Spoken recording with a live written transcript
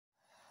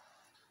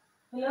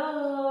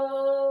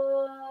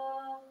Hello,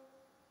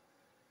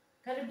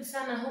 karibu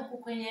sana huku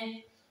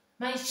kwenye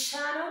my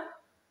channel.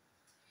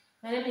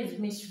 My name is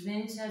Miss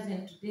Ventures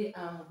and today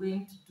I'm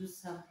going to do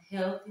some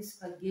healthy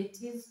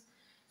spaghettis.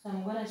 So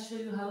I'm going to show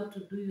you how to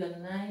do your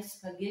nice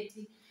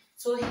spaghetti.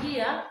 So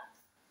here,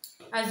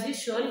 as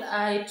usual,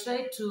 I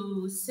try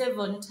to save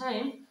on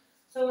time.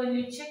 So when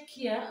you check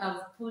here,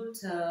 I've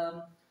put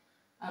a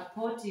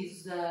pot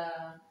is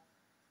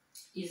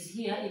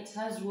here. It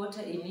has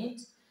water in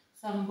it.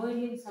 So I'm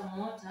boiling some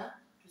water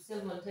to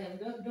save on time.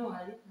 Don't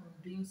worry, I'm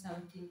doing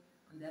something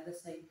on the other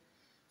side.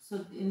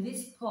 So in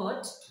this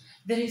pot,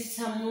 there is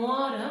some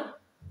water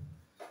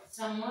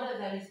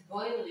that is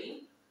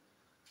boiling.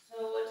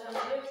 So what I'm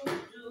going to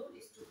do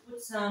is to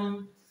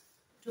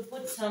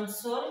put some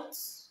salt.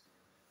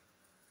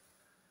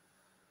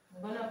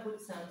 I'm gonna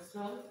put some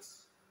salt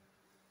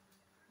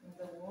in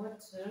the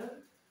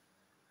water.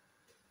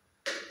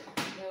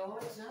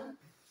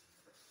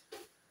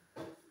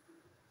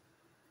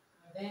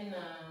 And then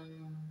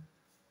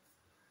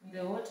in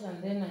the water,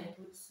 and then I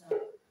put some.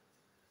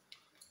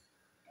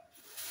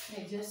 I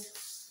just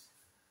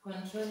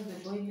control the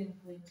boiling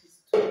point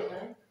is too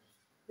high.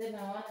 Then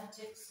I want to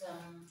take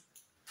some.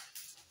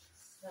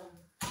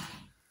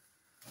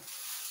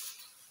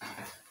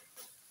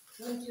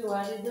 Don't you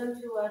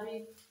worry.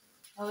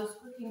 I was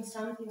cooking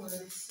something on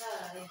the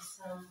side.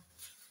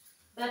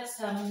 That's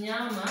some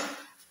nyama.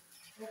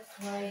 That's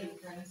why you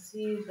can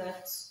see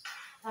that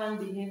I'm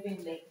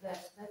behaving like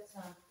that. That's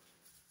some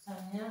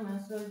nyama.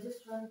 So I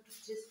just want to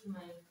taste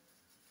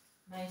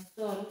my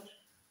salt.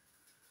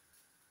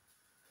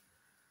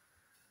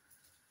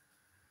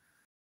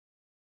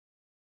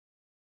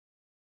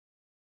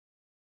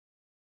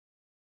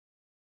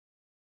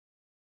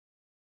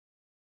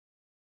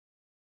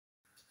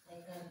 I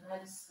can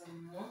add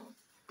some more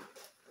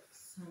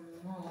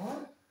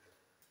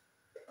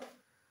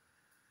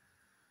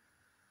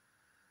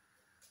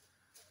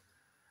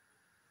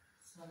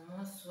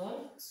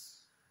salt.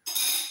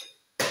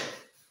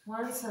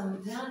 Once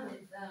I'm done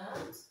with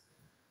that,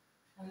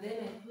 and then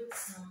I put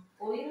some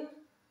oil.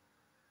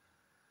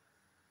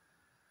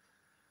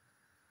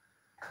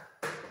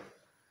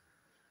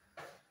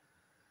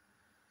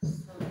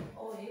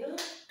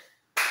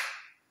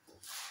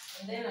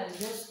 And then I'll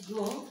just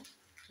go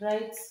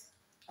right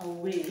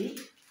away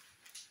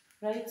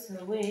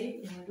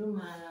and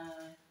do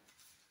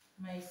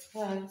my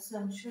spuds.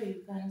 I'm sure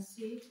you can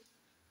see.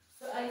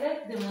 So I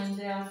like them when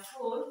they are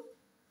full.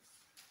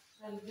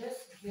 So I'll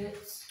just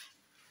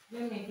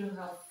let me do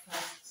half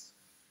fast.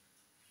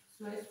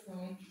 So it's for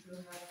me to do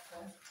half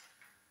fast.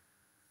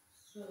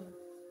 So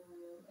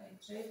I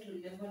try to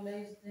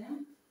levelize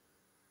them.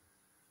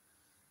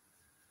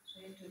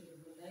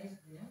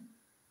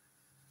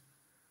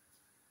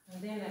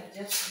 And then I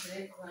just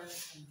break one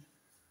and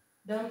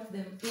dump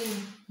them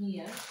in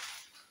here.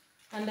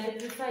 And I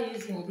prefer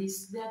using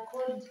this. They are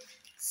called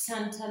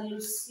Santa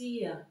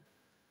Lucia.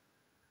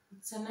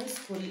 It's a nice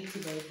quality,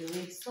 by the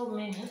way. So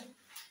many,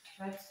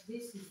 but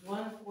this is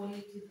one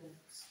quality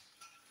that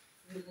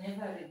you'll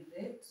never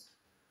regret.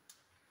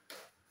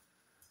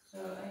 So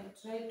I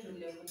try to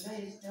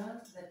levelize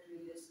down that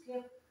will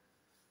escape.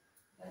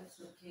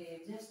 That's okay.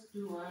 Just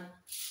do one,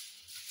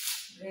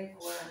 break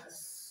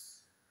once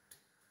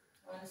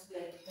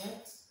like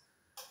that.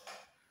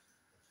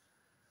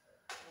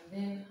 And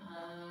then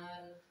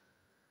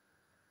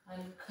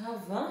I'll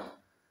cover.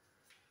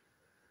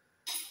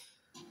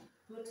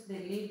 Put the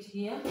lid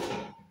here.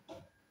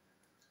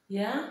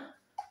 Yeah.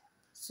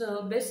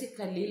 So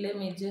basically, let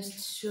me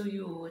just show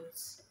you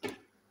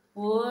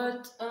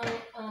what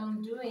I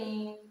am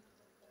doing.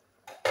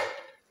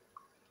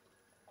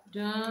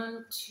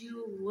 Don't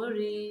you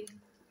worry.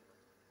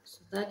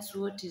 So that's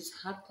what is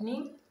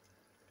happening.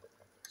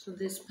 So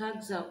the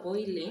spuds are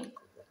boiling.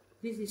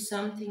 This is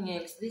something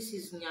else. This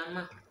is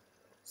nyama.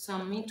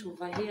 Some meat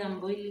over here. I'm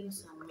boiling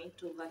some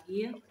meat over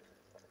here.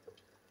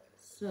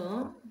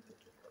 So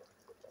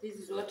this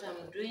is what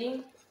I'm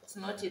doing. It's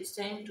not yet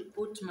time to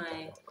put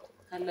my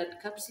colored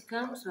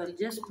capsicum. So I'll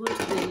just put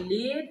the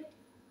lid.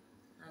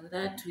 And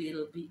that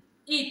will be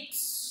it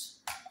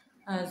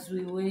as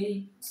we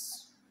wait.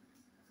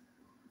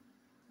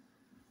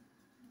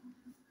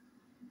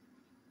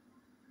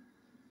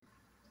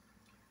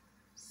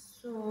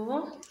 So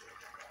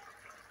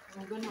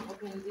I'm going to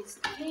open this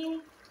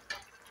thing.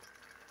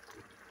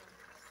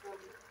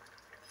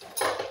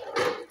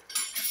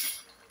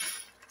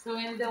 So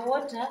when the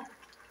water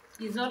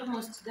is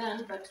almost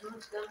done, but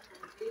not done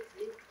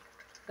completely,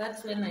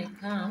 that's when I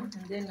come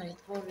and then I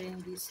pour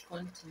in this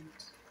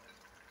content.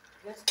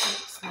 Just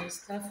mix my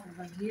stuff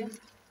over here.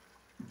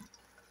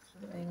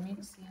 So I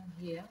mix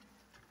in here.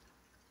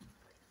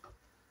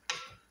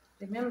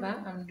 Remember,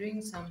 I'm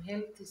doing some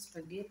healthy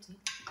spaghetti.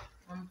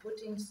 I'm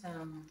putting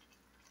some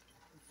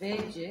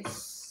veggies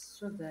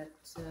so that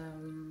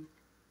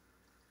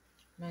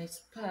my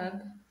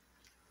spag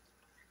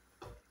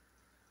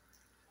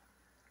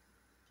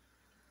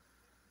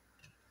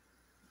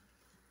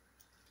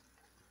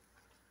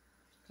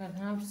can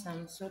have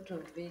some sort of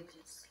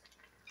veggies.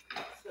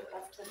 So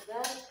after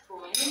that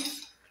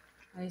point,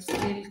 I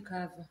still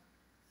cover.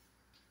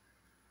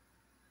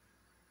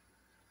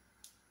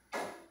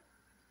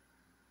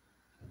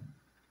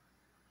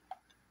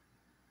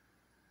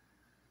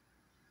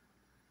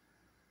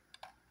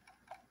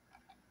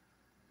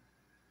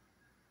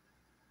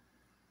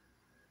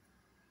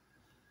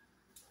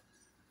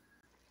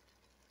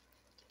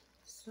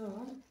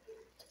 So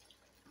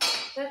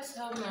that's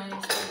how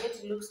my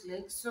spaghetti looks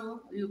like.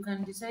 So you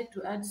can decide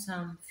to add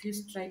some few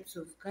stripes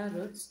of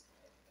carrots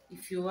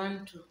if you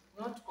want to.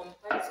 Not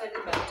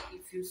compulsory, but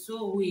if you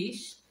so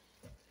wish,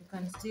 you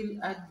can still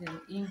add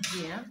them in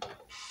here.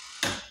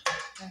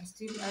 You can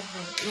still add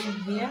them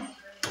in here.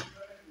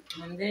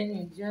 And then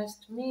you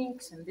just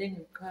mix and then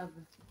you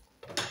cover.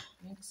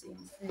 Mix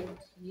inside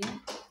here.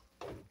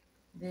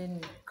 Then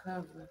you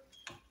cover.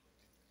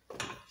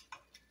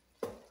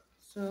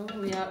 So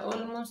we are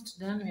almost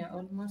done. We are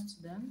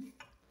almost done.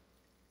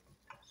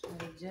 So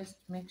I just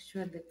make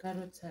sure the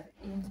carrots are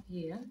in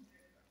here.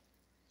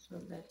 So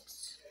that,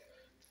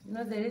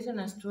 the reason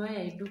as to why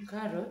I do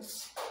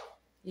carrots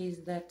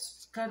is that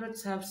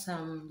carrots have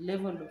some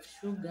level of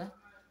sugar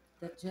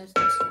that just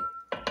makes a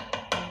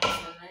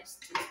nice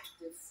taste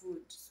to the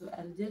food. So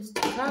I'll just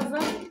cover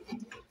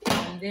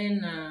and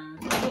then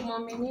 2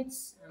 more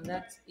minutes and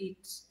that's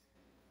it.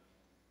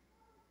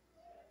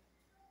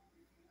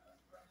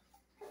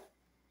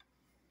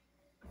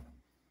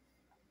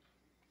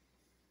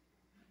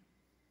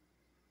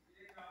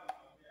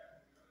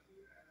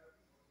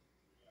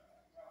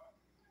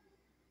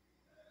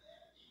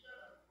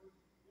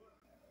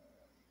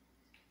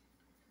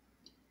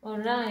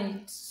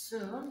 Alright,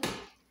 so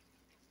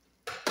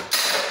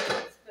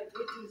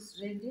spaghetti is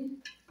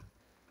ready.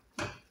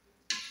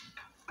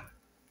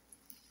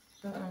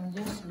 So I'm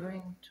just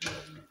going to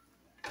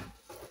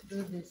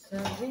do the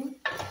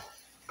serving.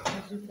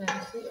 As you can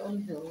see, all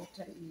the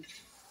water is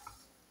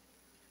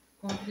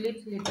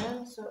completely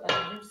done. So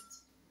I'll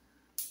just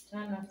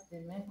turn off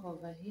the milk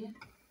over here.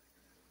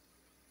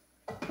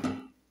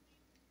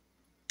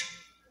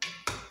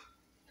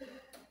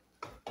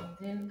 And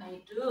then I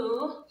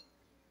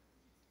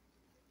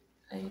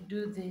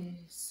do the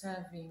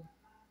serving.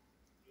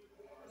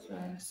 So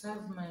I'll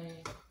serve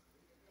my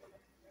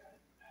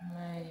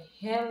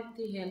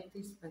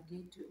healthy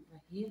spaghetti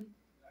over here.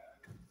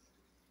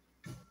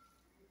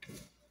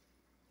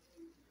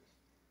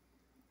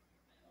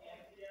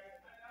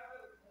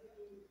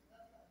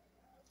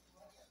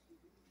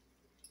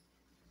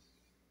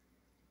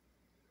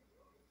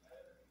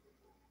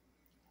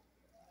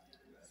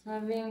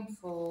 Serving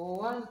for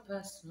one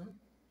person.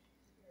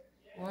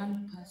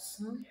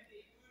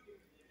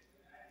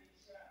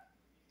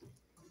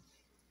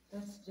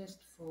 That's just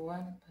for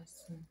one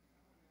person.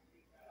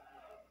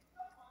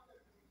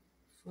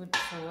 Food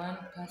for one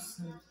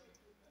person.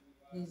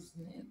 This is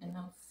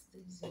enough.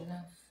 This is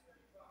enough.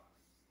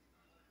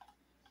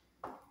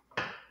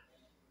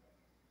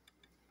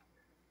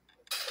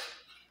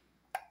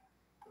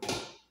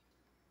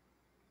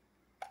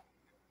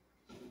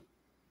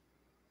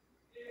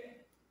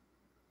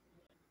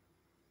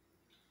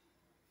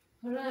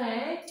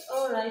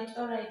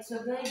 Alright. So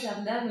guys,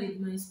 I'm done with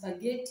my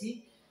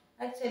spaghetti.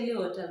 Actually,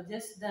 what I've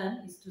just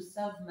done is to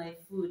serve my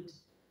food.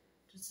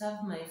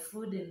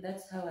 And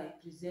that's how I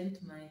present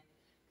my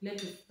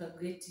plate of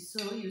spaghetti.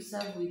 So you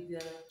serve with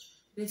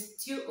the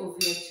stew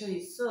of your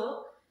choice.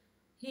 So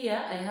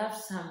here I have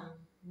some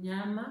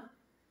nyama.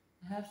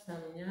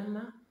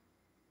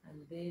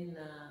 And then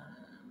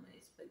my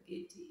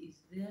spaghetti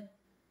is there.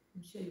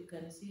 I'm sure you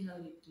can see how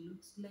it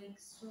looks like.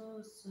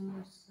 So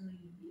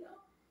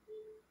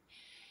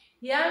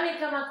yummy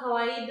kama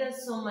kawaida.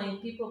 So my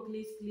people,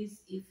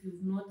 please, if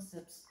you've not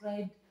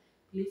subscribed,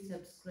 please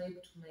subscribe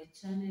to my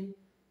channel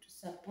to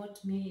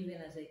support me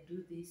even as I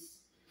do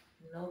this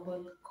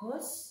noble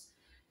cause.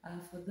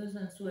 For those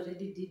ones who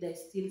already did, I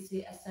still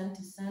say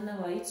asante sana.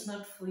 Why it's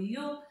not for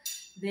you,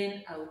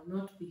 then I would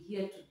not be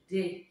here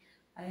today.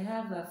 I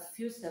have a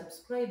few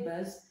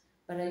subscribers,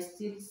 but I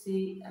still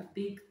say a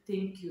big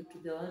thank you to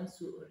the ones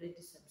who already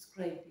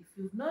subscribed. If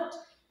you've not,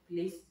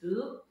 please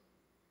do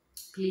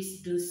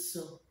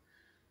so.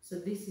 So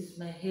this is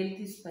my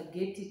healthy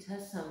spaghetti. It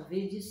has some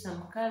veggies,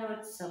 some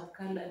carrots, some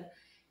colored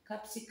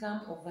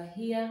capsicum over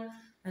here.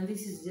 And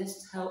this is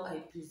just how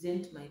I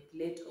present my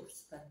plate of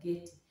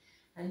spaghetti.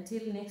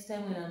 Until next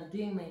time when I'm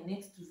doing my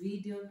next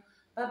video.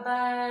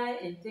 Bye-bye.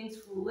 And thanks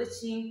for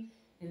watching.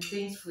 And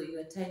thanks for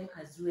your time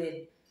as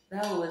well.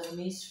 That was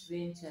Miss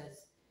Ventures.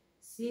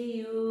 See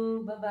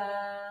you.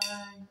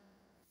 Bye-bye.